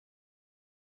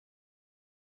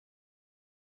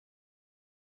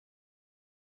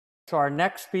So our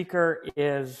next speaker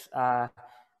is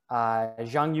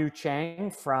Xiangyu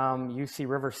Chang from UC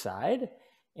Riverside,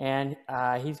 and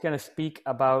he's going to speak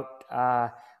about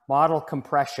model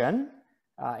compression,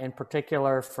 in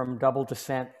particular from double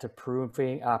descent to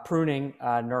pruning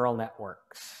neural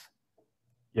networks.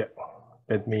 Yeah,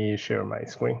 let me share my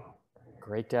screen.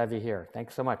 Great to have you here.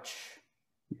 Thanks so much.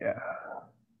 Yeah.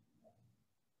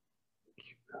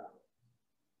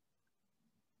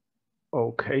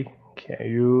 Okay, can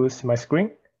you see my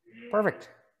screen? Perfect.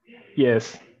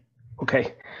 Yes.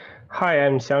 Okay. Hi,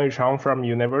 I'm Xiangyu Chang from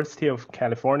University of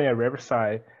California,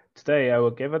 Riverside. Today, I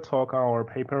will give a talk on our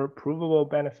paper, Provable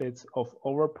Benefits of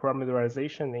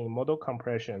Overparameterization in Model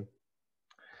Compression.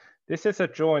 This is a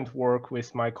joint work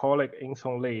with my colleague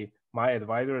In-Song Lee, my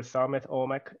advisor Samit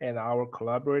Olmec, and our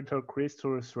collaborator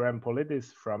Christos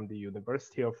Rampolidis from the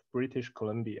University of British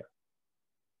Columbia.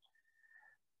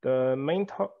 The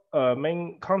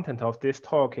main content of this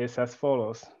talk is as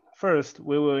follows. First,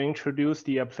 we will introduce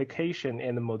the application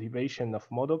and the motivation of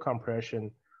model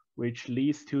compression, which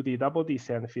leads to the double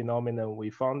descent phenomenon we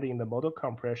found in the model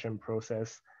compression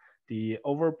process. The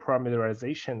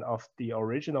overparameterization of the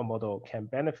original model can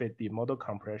benefit the model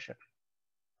compression.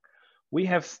 We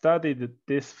have studied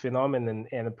this phenomenon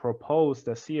and proposed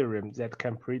a theorem that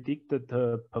can predict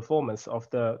the performance of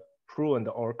the pruned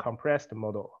or compressed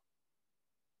model.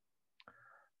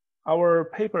 Our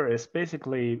paper is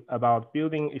basically about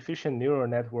building efficient neural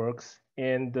networks,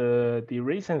 and the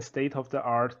recent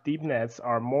state-of-the-art deep nets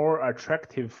are more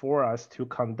attractive for us to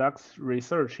conduct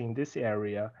research in this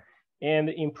area, and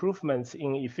improvements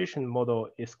in efficient model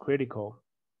is critical.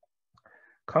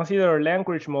 Consider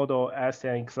language model as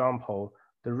an example.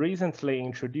 The recently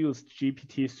introduced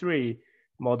GPT-3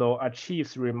 model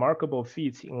achieves remarkable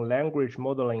feats in language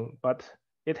modeling, but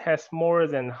it has more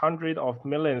than hundreds of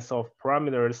millions of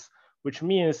parameters, which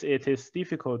means it is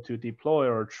difficult to deploy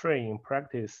or train in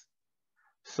practice.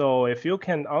 So if you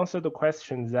can answer the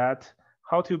question that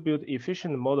how to build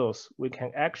efficient models, we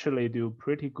can actually do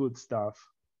pretty good stuff.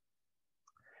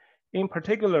 In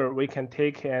particular, we can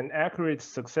take an accurate,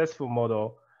 successful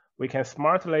model, we can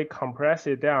smartly compress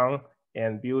it down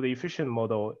and build an efficient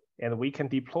model, and we can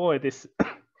deploy this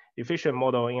efficient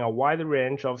model in a wide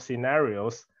range of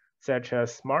scenarios, such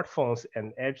as smartphones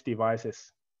and edge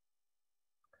devices.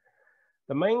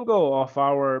 The main goal of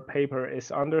our paper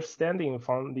is understanding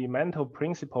fundamental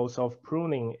principles of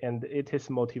pruning, and it is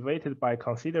motivated by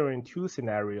considering two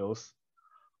scenarios.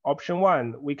 Option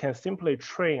 1, we can simply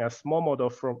train a small model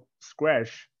from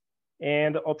scratch.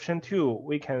 And option 2,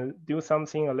 we can do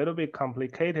something a little bit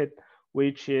complicated,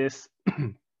 which is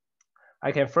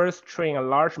I can first train a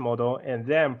large model and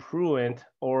then prune it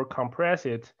or compress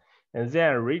it, and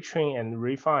then retrain and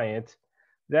refine it.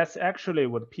 That's actually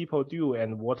what people do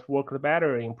and what worked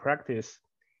better in practice.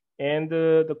 And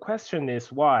the question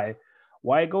is why?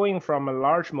 Why going from a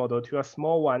large model to a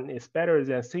small one is better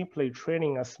than simply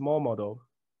training a small model?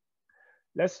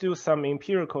 Let's do some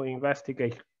empirical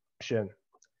investigation.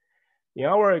 In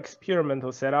our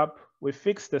experimental setup, we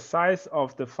fix the size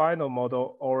of the final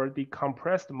model or the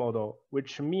compressed model,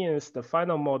 which means the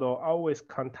final model always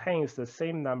contains the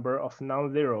same number of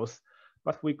non-zeros,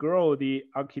 but we grow the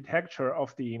architecture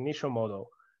of the initial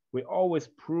model. We always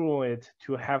prune it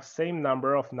to have same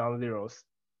number of non-zeros.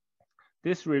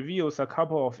 This reveals a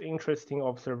couple of interesting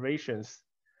observations.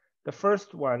 The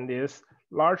first one is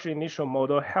large initial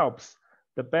model helps.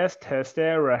 The best test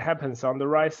error happens on the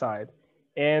right side.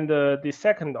 And the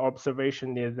second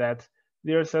observation is that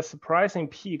there's a surprising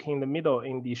peak in the middle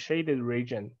in the shaded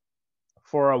region.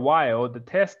 For a while, the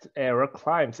test error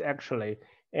climbs actually,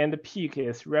 and the peak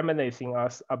is reminiscing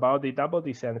us about the double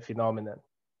descent phenomenon.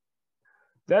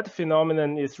 That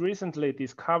phenomenon is recently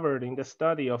discovered in the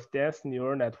study of dense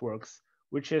neural networks,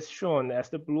 which is shown as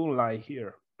the blue line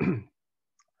here.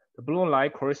 The blue line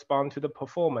corresponds to the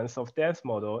performance of dense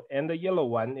model, and the yellow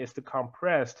one is the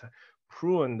compressed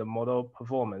pruned model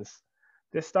performance.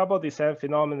 This double descent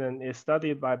phenomenon is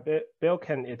studied by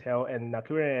Belkan et al. And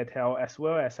Nakurian et al. As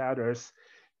well as others,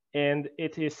 and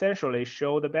it essentially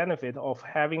shows the benefit of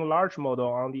having large model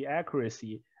on the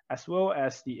accuracy as well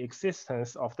as the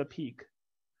existence of the peak.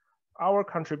 Our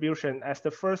contribution as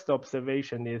the first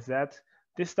observation is that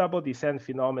this double descent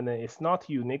phenomenon is not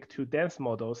unique to dense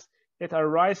models. It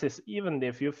arises even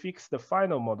if you fix the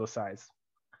final model size.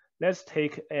 Let's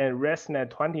take a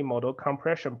ResNet 20 model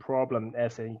compression problem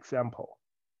as an example.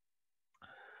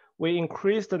 We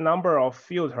increase the number of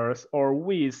filters or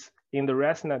widths in the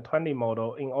ResNet 20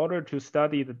 model in order to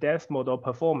study the dense model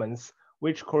performance,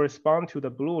 which correspond to the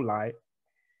blue line.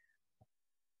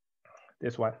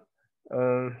 This one.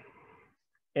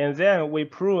 And then we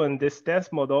prune this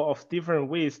dense model of different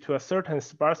weights to a certain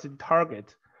sparsity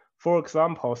target. For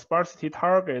example, sparsity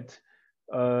target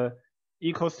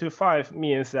equals to 5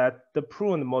 means that the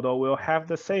pruned model will have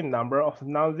the same number of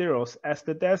non-zeros as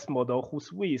the dense model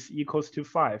whose width equals to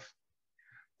 5.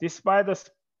 Despite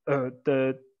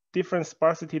the different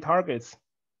sparsity targets,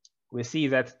 we see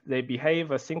that they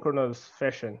behave a synchronous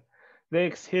fashion. They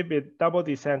exhibit double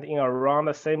descent in around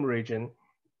the same region,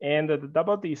 and the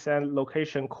double descent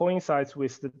location coincides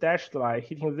with the dashed line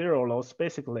hitting zero loss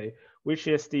basically, which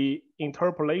is the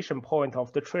interpolation point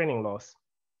of the training loss.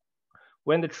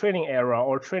 When the training error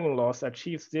or training loss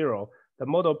achieves zero, the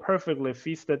model perfectly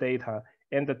fits the data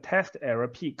and the test error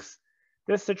peaks.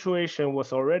 This situation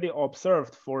was already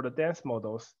observed for the dense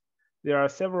models. There are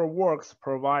several works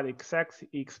provide exact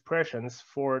expressions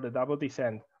for the double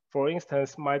descent. For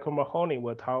instance, Michael Mahoney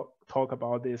will talk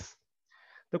about this.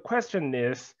 The question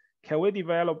is, can we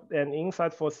develop an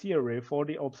insightful theory for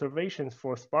the observations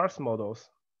for sparse models?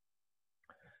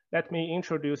 Let me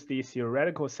introduce the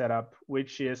theoretical setup,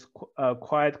 which is a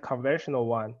quite conventional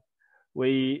one.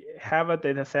 We have a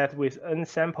dataset with n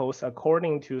samples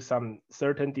according to some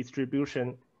certain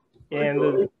distribution,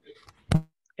 and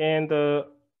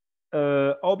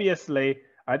obviously,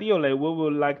 ideally, we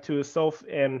would like to solve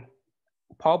an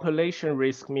population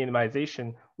risk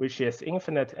minimization, which is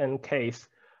infinite n case.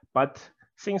 But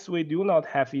since we do not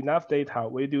have enough data,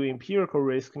 we do empirical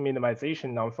risk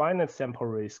minimization on finite sample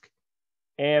risk.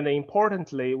 And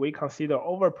importantly, we consider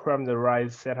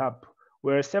overparameterized setup,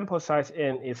 where sample size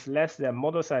n is less than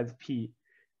model size p.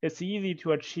 It's easy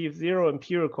to achieve zero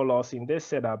empirical loss in this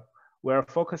setup. We're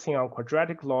focusing on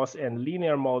quadratic loss and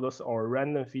linear models or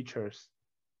random features.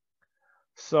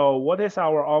 So what is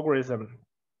our algorithm?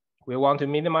 We want to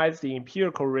minimize the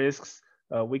empirical risks.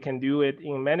 We can do it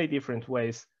in many different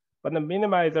ways. But the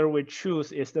minimizer we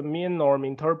choose is the mean norm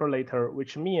interpolator,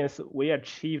 which means we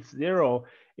achieve zero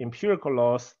empirical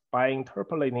loss by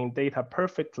interpolating data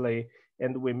perfectly,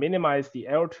 and we minimize the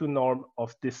L2 norm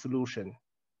of this solution.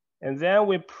 And then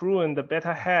we prune the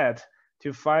beta hat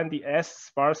to find the S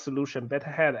sparse solution beta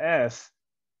hat S,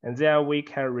 and then we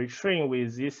can retrain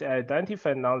with these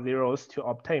identified non-zeros to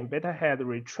obtain beta hat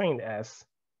retrained S.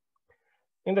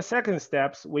 In the second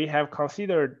steps, we have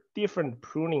considered different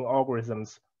pruning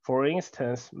algorithms. For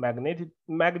instance,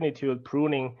 magnitude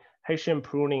pruning, Hessian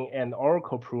pruning, and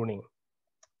oracle pruning.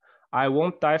 I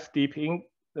won't dive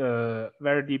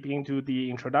very deep into the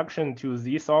introduction to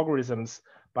these algorithms,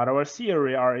 but our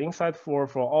theory are insightful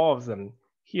for all of them.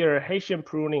 Here, Hessian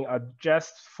pruning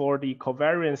adjusts for the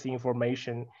covariance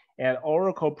information, and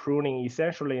oracle pruning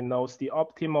essentially knows the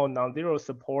optimal non-zero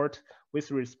support with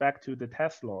respect to the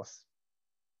test loss.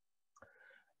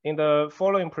 In the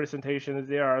following presentation,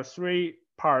 there are 3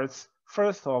 parts.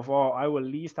 First of all, I will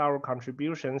list our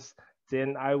contributions.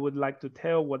 Then I would like to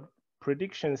tell what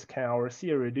predictions can our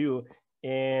theory do.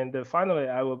 And finally,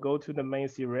 I will go to the main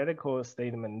theoretical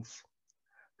statements.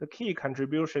 The key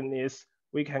contribution is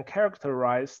we can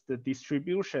characterize the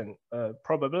distribution,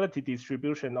 probability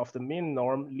distribution of the mean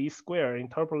norm least square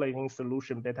interpolating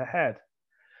solution beta hat.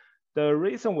 The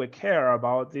reason we care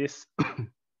about this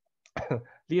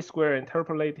least square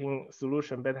interpolating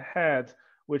solution beta hat,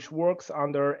 which works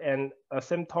under an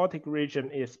asymptotic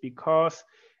region, is because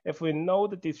if we know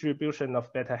the distribution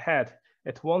of beta hat,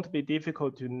 it won't be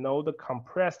difficult to know the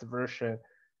compressed version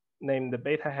named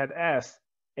beta hat S.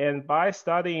 And by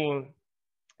studying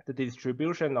the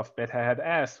distribution of beta hat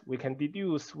S, we can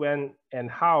deduce when and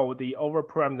how the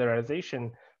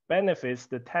overparameterization benefits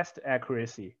the test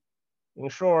accuracy. In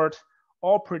short,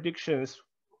 all predictions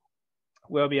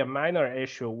will be a minor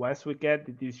issue once we get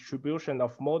the distribution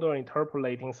of model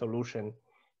interpolating solution.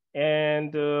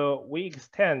 And we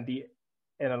extend the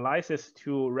analysis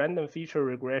to random feature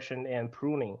regression and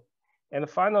pruning. And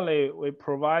finally, we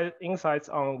provide insights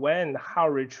on when and how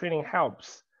retraining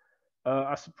helps.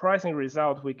 A surprising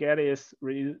result we get is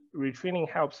retraining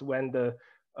helps when the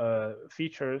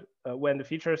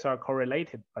features are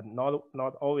correlated, but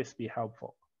not always be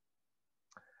helpful.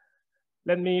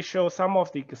 Let me show some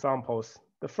of the examples.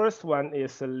 The first one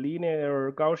is a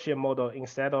linear Gaussian model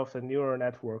instead of a neural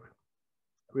network.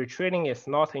 Retraining is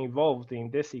not involved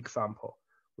in this example.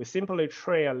 We simply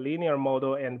train a linear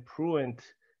model and prune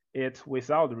it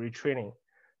without retraining.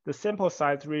 The sample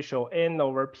size ratio n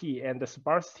over p and the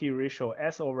sparsity ratio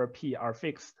s over p are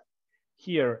fixed.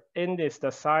 Here, n is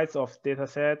the size of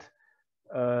dataset,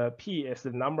 p is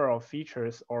the number of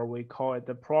features, or we call it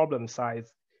the problem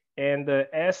size, and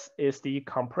S is the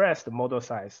compressed model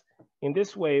size. In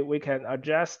this way, we can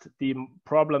adjust the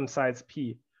problem size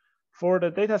P. For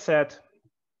the dataset,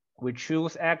 we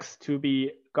choose X to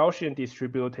be Gaussian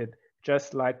distributed,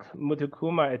 just like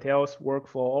Mutakuma et al.'s work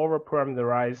for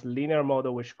overparameterized linear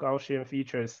model with Gaussian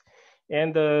features.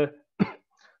 And the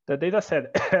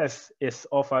dataset S is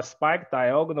of a spiked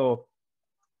diagonal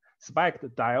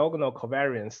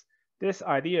covariance. This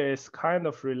idea is kind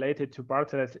of related to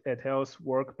Bartlett et al.'s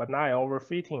work benign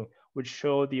overfitting, which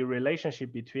show the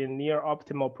relationship between near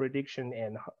optimal prediction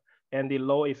and the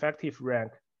low effective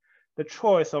rank. The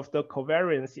choice of the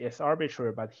covariance is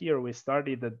arbitrary, but here we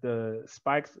studied the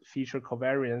spiked feature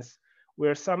covariance,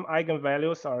 where some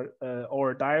eigenvalues are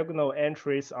or diagonal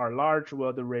entries are large,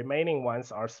 while the remaining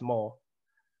ones are small.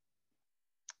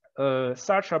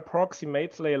 Such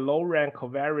approximately low-rank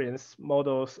covariance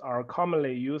models are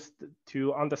commonly used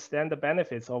to understand the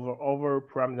benefits of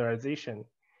overparameterization.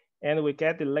 And we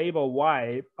get the label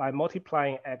Y by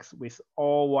multiplying X with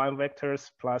all Y vectors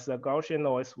plus the Gaussian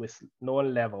noise with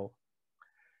known level.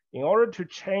 In order to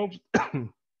change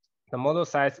the model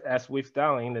size as we've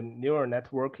done in the neural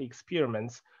network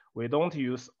experiments, we don't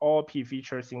use all P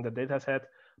features in the dataset,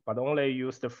 but only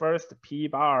use the first P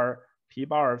bar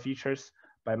features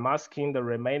by masking the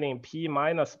remaining P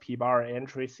minus P bar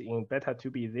entries in beta to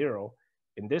be 0.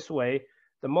 In this way,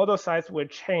 the model size will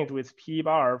change with P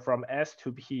bar from S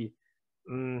to P.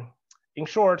 In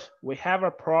short, we have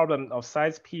a problem of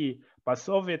size P, but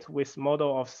solve it with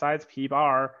model of size P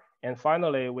bar. And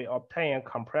finally, we obtain a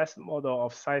compressed model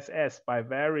of size S by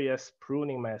various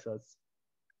pruning methods.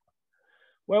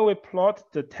 When we plot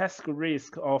the test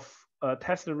risk of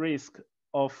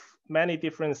many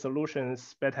different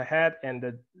solutions, beta hat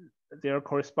and their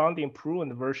corresponding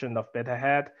pruned version of beta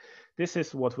hat, this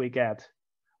is what we get.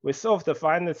 We solve the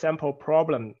finite sample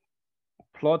problem,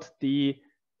 plot the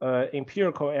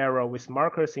empirical error with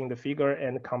markers in the figure,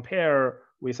 and compare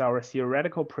with our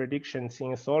theoretical predictions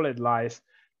in solid lies.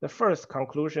 The first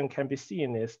conclusion can be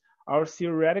seen is our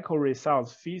theoretical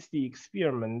results fit the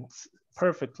experiments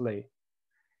perfectly.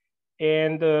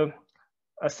 And a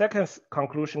second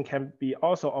conclusion can be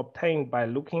also obtained by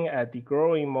looking at the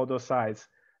growing model size.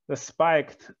 The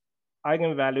spiked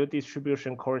eigenvalue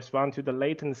distribution corresponds to the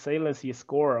latent saliency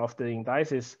score of the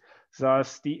indices.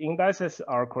 Thus, the indices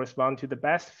correspond to the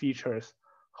best features.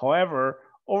 However,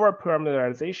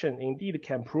 overparameterization indeed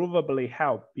can provably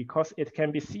help because it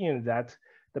can be seen that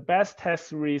the best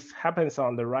test risk happens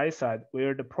on the right side,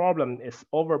 where the problem is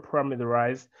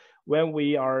overparameterized when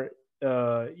we are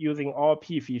using all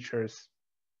P features.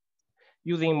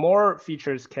 Using more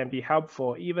features can be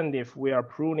helpful even if we are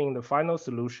pruning the final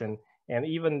solution and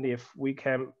even if we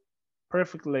can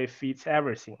perfectly fit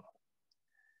everything.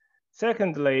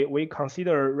 Secondly, we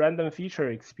consider random feature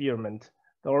experiment.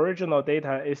 The original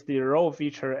data is the raw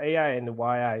feature AI and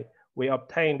YI. We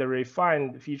obtain the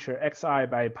refined feature Xi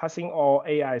by passing all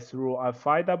AI through a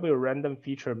phi-W random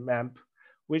feature map,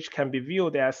 which can be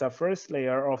viewed as a first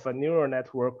layer of a neural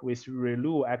network with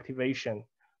ReLU activation.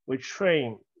 We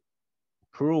train,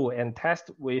 prune, and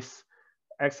test with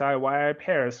Xi-YI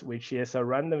pairs, which is a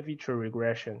random feature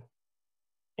regression.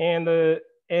 And an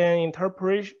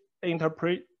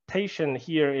interpretation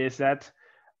here is that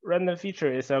random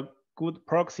feature is a good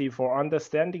proxy for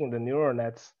understanding the neural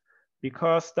nets,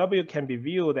 because W can be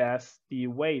viewed as the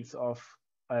weights of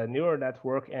a neural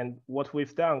network, and what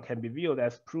we've done can be viewed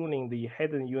as pruning the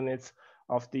hidden units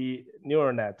of the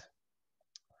neural net.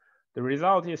 The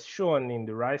result is shown in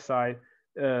the right side.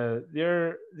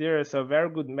 There is a very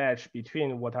good match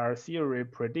between what our theory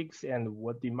predicts and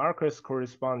what the markers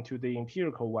correspond to the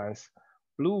empirical ones.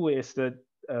 Blue is the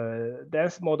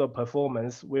dense model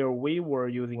performance, where we were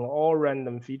using all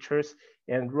random features,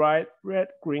 and red,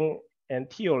 green, and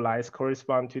teal lines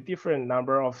correspond to different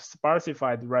number of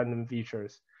sparsified random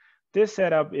features. This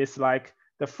setup is like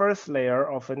the first layer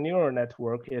of a neural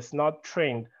network is not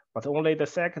trained, but only the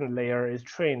second layer is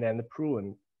trained and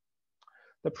pruned.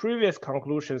 The previous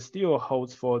conclusion still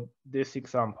holds for this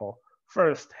example.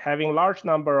 First, having large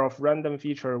number of random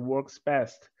features works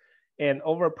best, and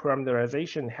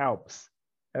overparameterization helps.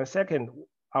 And second,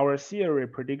 our theory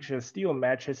prediction still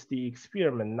matches the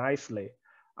experiment nicely.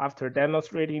 After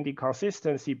demonstrating the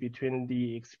consistency between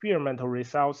the experimental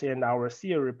results and our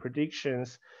theory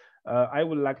predictions, I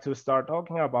would like to start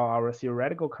talking about our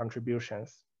theoretical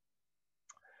contributions.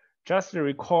 Just to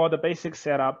recall the basic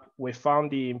setup, we found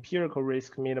the empirical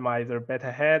risk minimizer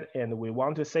beta hat, and we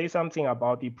want to say something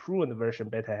about the pruned version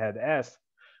beta hat S.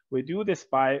 We do this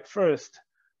by first,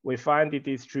 we find the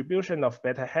distribution of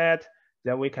beta hat,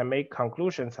 then we can make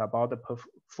conclusions about the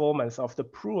performance of the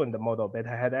pruned model beta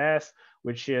hat S,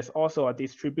 which is also a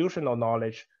distributional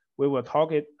knowledge. We will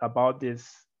talk about this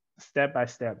step by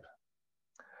step.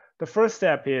 The first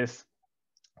step is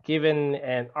Given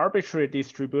an arbitrary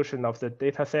distribution of the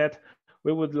dataset,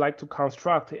 we would like to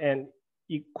construct an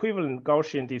equivalent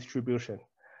Gaussian distribution.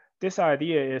 This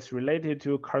idea is related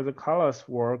to Karzakala's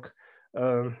work.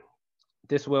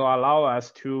 This will allow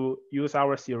us to use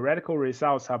our theoretical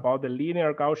results about the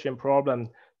linear Gaussian problem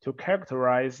to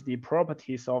characterize the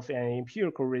properties of an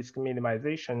empirical risk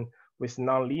minimization with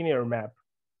nonlinear map.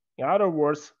 In other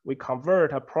words, we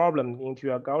convert a problem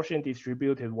into a Gaussian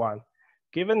distributed one.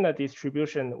 Given the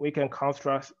distribution, we can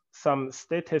construct some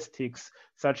statistics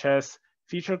such as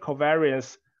feature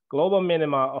covariance, global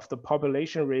minima of the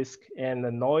population risk, and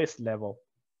the noise level,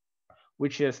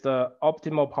 which is the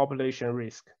optimal population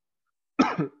risk.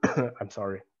 I'm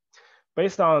sorry.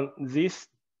 Based on these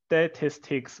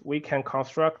statistics, we can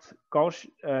construct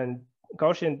Gaussian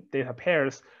data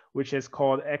pairs, which is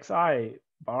called xi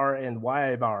bar and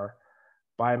yi bar.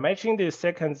 By matching the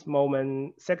second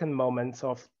moments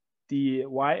of the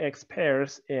yx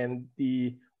pairs and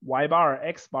the y bar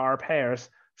x bar pairs,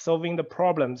 solving the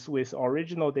problems with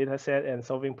original dataset and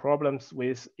solving problems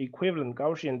with equivalent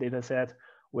Gaussian dataset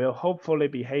will hopefully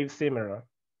behave similar.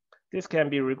 This can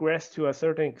be regressed to a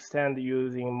certain extent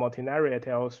using Montinari et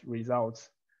al.'s results.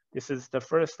 This is the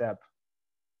first step.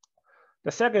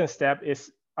 The second step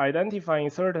is identifying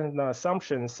certain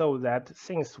assumptions so that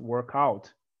things work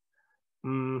out.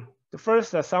 The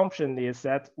first assumption is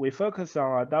that we focus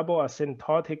on a double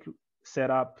asymptotic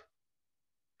setup.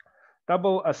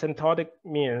 Double asymptotic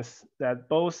means that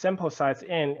both sample size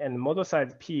n and model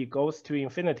size p goes to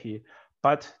infinity,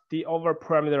 but the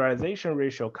overparameterization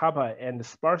ratio kappa and the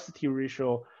sparsity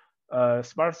ratio,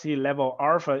 sparsity level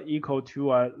alpha equal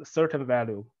to a certain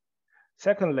value.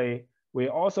 Secondly, we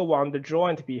also want the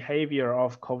joint behavior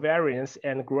of covariance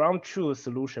and ground truth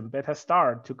solution beta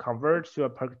star to converge to a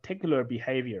particular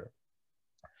behavior.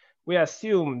 We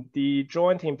assume the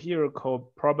joint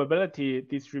empirical probability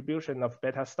distribution of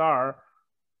beta star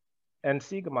and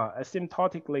sigma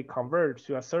asymptotically converge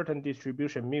to a certain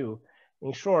distribution mu.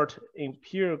 In short,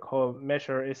 empirical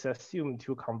measure is assumed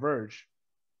to converge.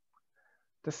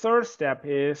 The third step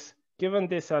is, given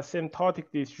this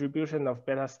asymptotic distribution of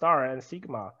beta star and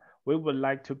sigma, we would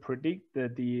like to predict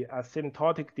the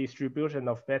asymptotic distribution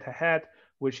of beta hat,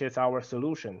 which is our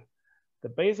solution. The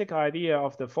basic idea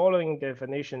of the following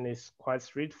definition is quite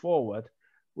straightforward.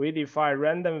 We define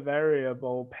random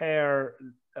variable pair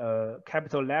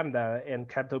capital lambda and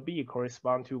capital B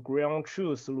correspond to ground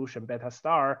truth solution beta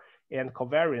star and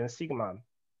covariance sigma,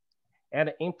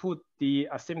 and input the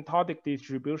asymptotic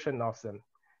distribution of them.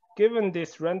 Given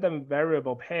this random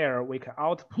variable pair, we can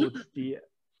output the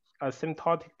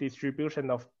asymptotic distribution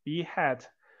of B hat,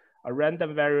 a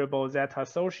random variable that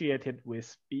associated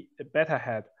with beta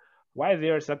hat. Why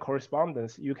there's a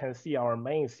correspondence, you can see our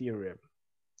main theorem.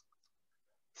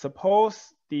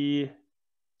 Suppose the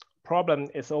problem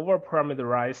is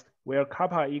overparameterized, where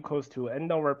kappa equals to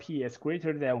n over p is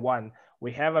greater than 1.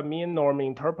 We have a mean norm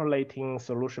interpolating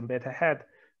solution beta hat.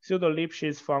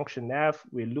 Pseudo-Lipschitz function f,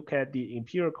 we look at the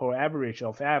empirical average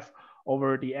of f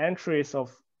over the entries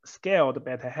of scaled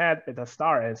beta hat, beta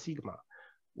star, and sigma.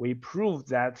 We prove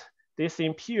that this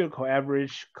empirical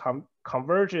average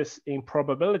converges in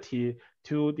probability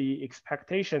to the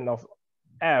expectation of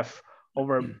f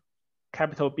over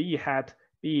capital B hat,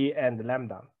 B, and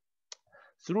lambda.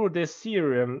 Through this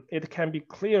theorem, it can be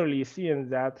clearly seen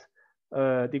that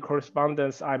the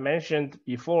correspondence I mentioned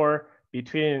before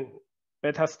between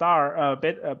beta star,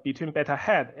 between beta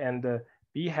hat and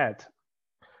B hat.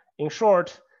 In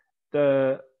short,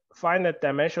 the finite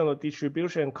dimensional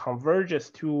distribution converges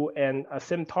to an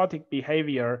asymptotic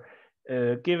behavior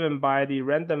given by the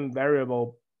random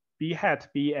variable B hat,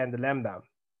 B, and lambda.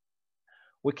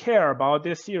 We care about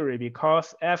this theory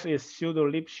because f is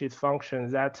pseudo-Lipschitz function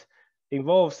that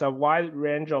involves a wide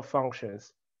range of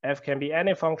functions. F can be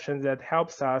any function that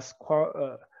helps us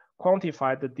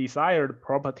quantify the desired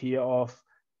property of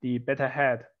the beta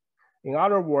hat. In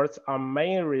other words, our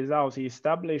main results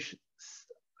establish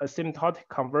asymptotic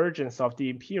convergence of the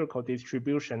empirical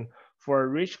distribution for a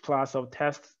rich class of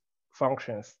test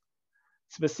functions.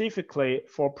 Specifically,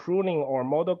 for pruning or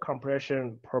model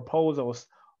compression proposals,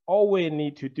 all we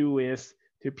need to do is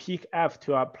to pick f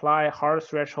to apply hard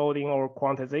thresholding or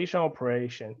quantization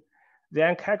operation,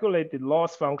 then calculate the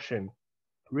loss function,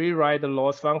 rewrite the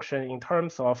loss function in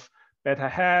terms of beta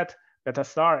hat, beta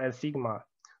star, and sigma.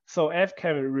 So f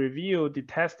can reveal the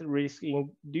test risk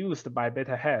induced by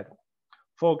beta hat.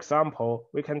 For example,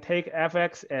 we can take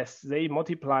fx as they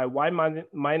multiply y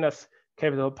minus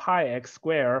capital pi x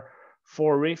squared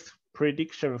for risk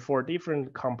prediction for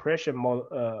different compression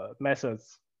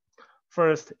methods.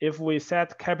 First, if we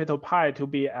set capital pi to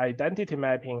be identity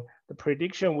mapping, the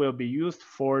prediction will be used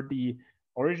for the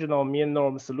original mean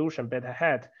norm solution beta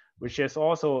hat, which is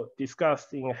also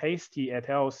discussed in Hasty et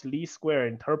al.'s least square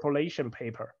interpolation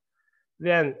paper.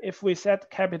 Then if we set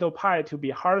capital Pi to be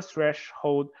hard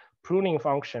threshold pruning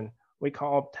function, we can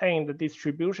obtain the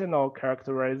distributional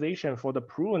characterization for the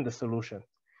pruned solution.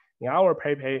 In our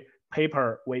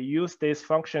paper, we use this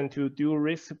function to do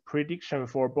risk prediction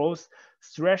for both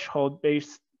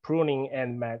threshold-based pruning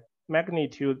and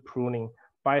magnitude pruning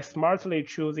by smartly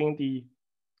choosing the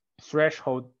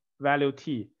threshold value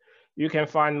t. You can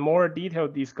find more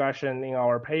detailed discussion in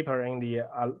our paper in the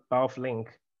above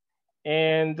link.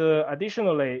 And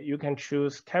additionally, you can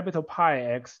choose capital Pi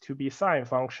x to be sign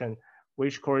function,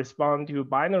 which correspond to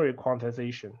binary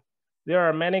quantization. There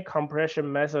are many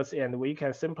compression methods, and we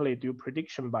can simply do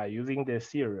prediction by using this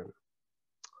theorem.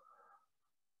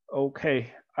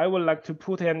 Okay, I would like to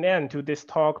put an end to this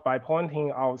talk by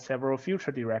pointing out several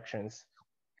future directions.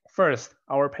 First,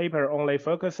 our paper only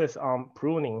focuses on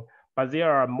pruning, but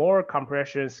there are more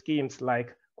compression schemes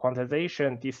like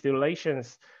quantization,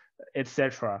 distillations,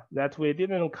 etc. that we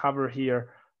didn't cover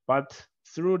here, but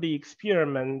through the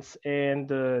experiments and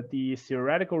the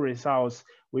theoretical results,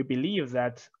 we believe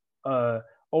that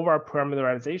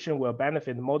overparameterization will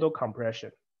benefit model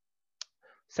compression.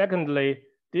 Secondly,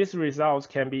 these results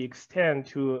can be extended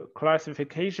to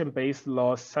classification-based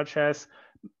laws such as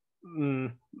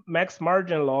max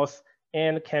margin loss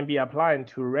and can be applied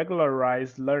to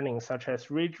regularized learning such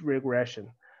as ridge regression.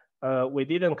 We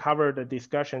didn't cover the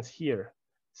discussions here.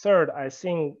 Third, I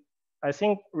think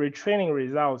retraining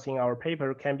results in our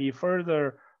paper can be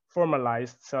further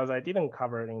formalized, so as I didn't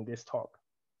cover it in this talk.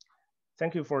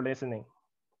 Thank you for listening.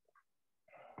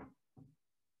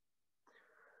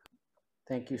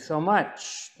 Thank you so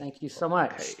much. Thank you so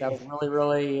much. Okay. That was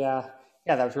really, yeah,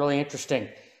 that was really interesting.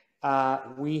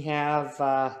 We have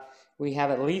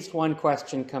at least one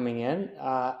question coming in,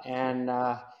 and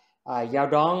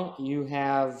Yaodong, you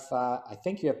have, I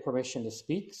think you have permission to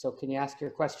speak. So can you ask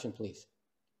your question, please?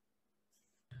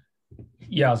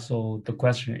 Yeah. So the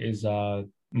question is,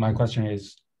 my question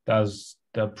is, does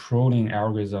the pruning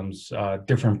algorithms,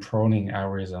 different pruning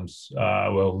algorithms,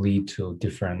 will lead to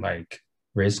different like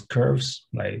risk curves?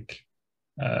 Like,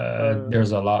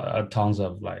 there's tons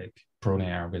of like pruning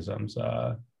algorithms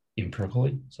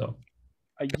empirically. So.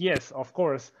 Yes, of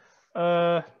course.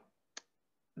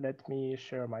 Let me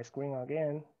share my screen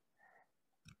again.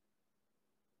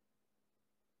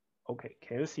 Okay,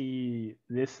 can you see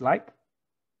this slide?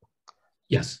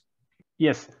 Yes.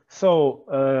 Yes. So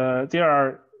there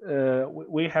are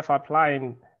we have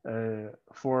applied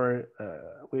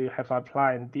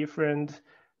different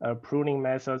pruning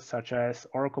methods such as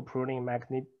oracle pruning,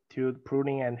 magnitude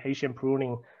pruning, and Hessian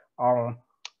pruning on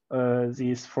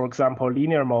this, for example,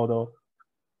 linear model,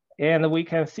 and we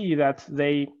can see that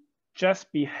they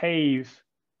just behave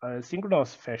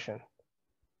synchronous fashion.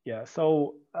 Yeah.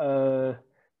 So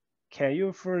can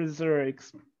you further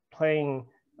explain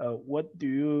what do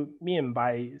you mean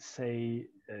by, say,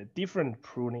 different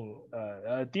pruning,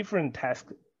 different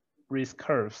task risk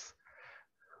curves?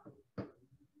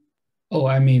 Oh,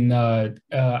 I mean,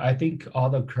 I think all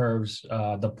the curves,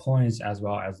 the points as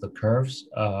well as the curves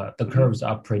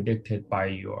are predicted by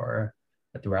your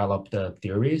developed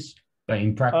theories. But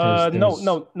in practice,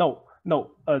 no.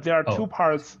 There are two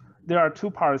parts. There are two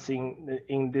parts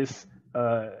in this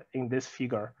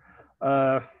figure.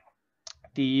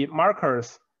 The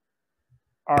markers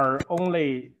are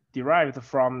only derived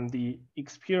from the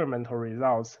experimental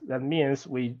results. That means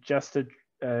we just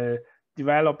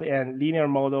develop a linear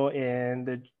model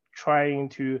and trying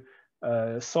to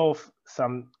solve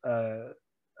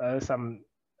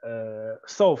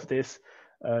this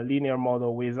linear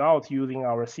model without using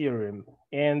our theorem.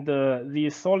 And the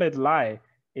solid line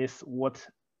is what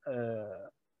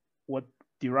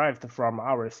derived from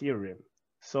our theorem.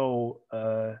 So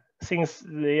since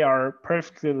they are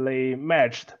perfectly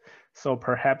matched, so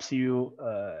perhaps you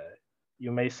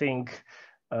may think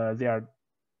they are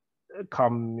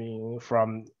coming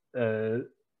from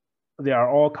they are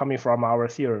all coming from our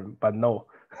theorem, but no,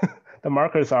 the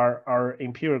markers are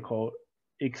empirical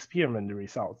experiment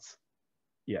results.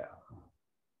 Yeah.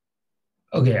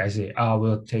 Okay, I see.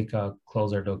 We'll take a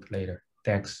closer look later.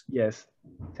 Thanks. Yes,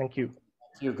 thank you.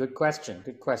 Thank you. Good question.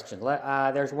 Good question.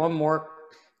 There's one more.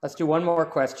 Let's do one more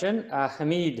question.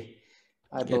 Hamid,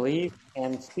 I believe,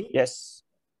 can speak. Yes.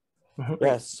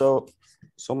 Yes.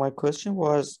 So my question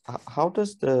was, how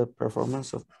does the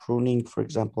performance of pruning, for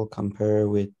example, compare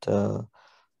with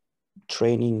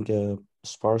training the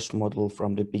sparse model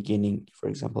from the beginning, for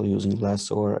example, using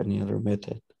lasso or any other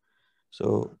method?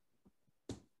 So.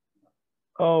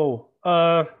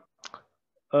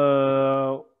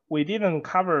 we didn't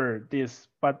cover this,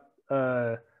 but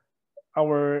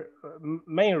our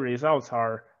main results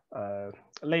are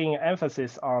laying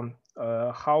emphasis on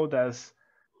how does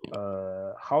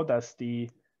the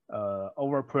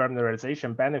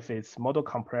overparameterization benefits model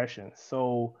compression.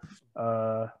 So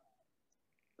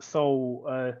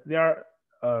there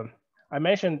are I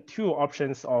mentioned two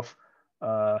options of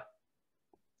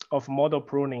model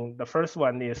pruning. The first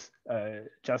one is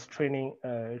just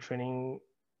training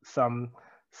some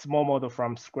small model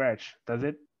from scratch. Does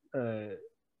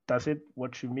it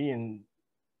what you mean?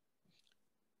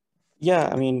 Yeah,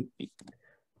 I mean,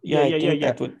 yeah, I think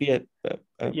that would be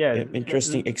an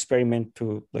interesting experiment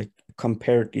to like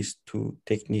compare these two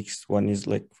techniques. One is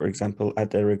like, for example,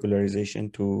 add a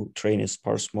regularization to train a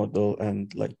sparse model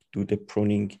and like do the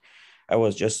pruning. I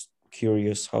was just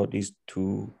curious how these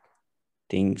two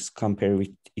things compare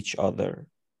with each other.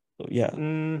 So, yeah.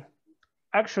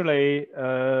 Actually,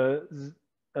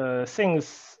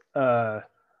 since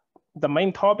the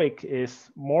main topic is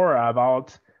more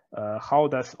about how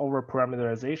does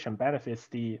overparameterization benefits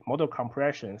the model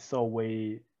compression, so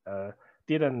we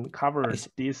didn't cover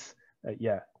this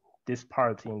this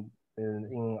part in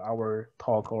our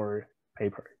talk or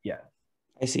paper. Yeah,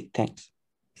 I see. Thanks.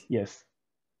 Yes,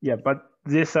 yeah, but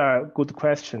this is a good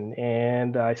question,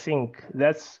 and I think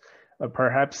that's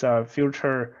perhaps a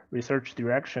future research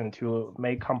direction to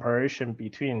make comparison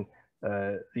between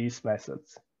these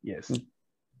methods. Yes.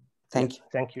 Thank you.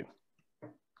 Thank you.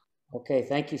 Okay,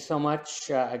 thank you so much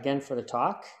again for the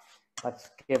talk. Let's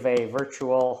give a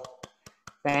virtual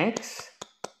thanks.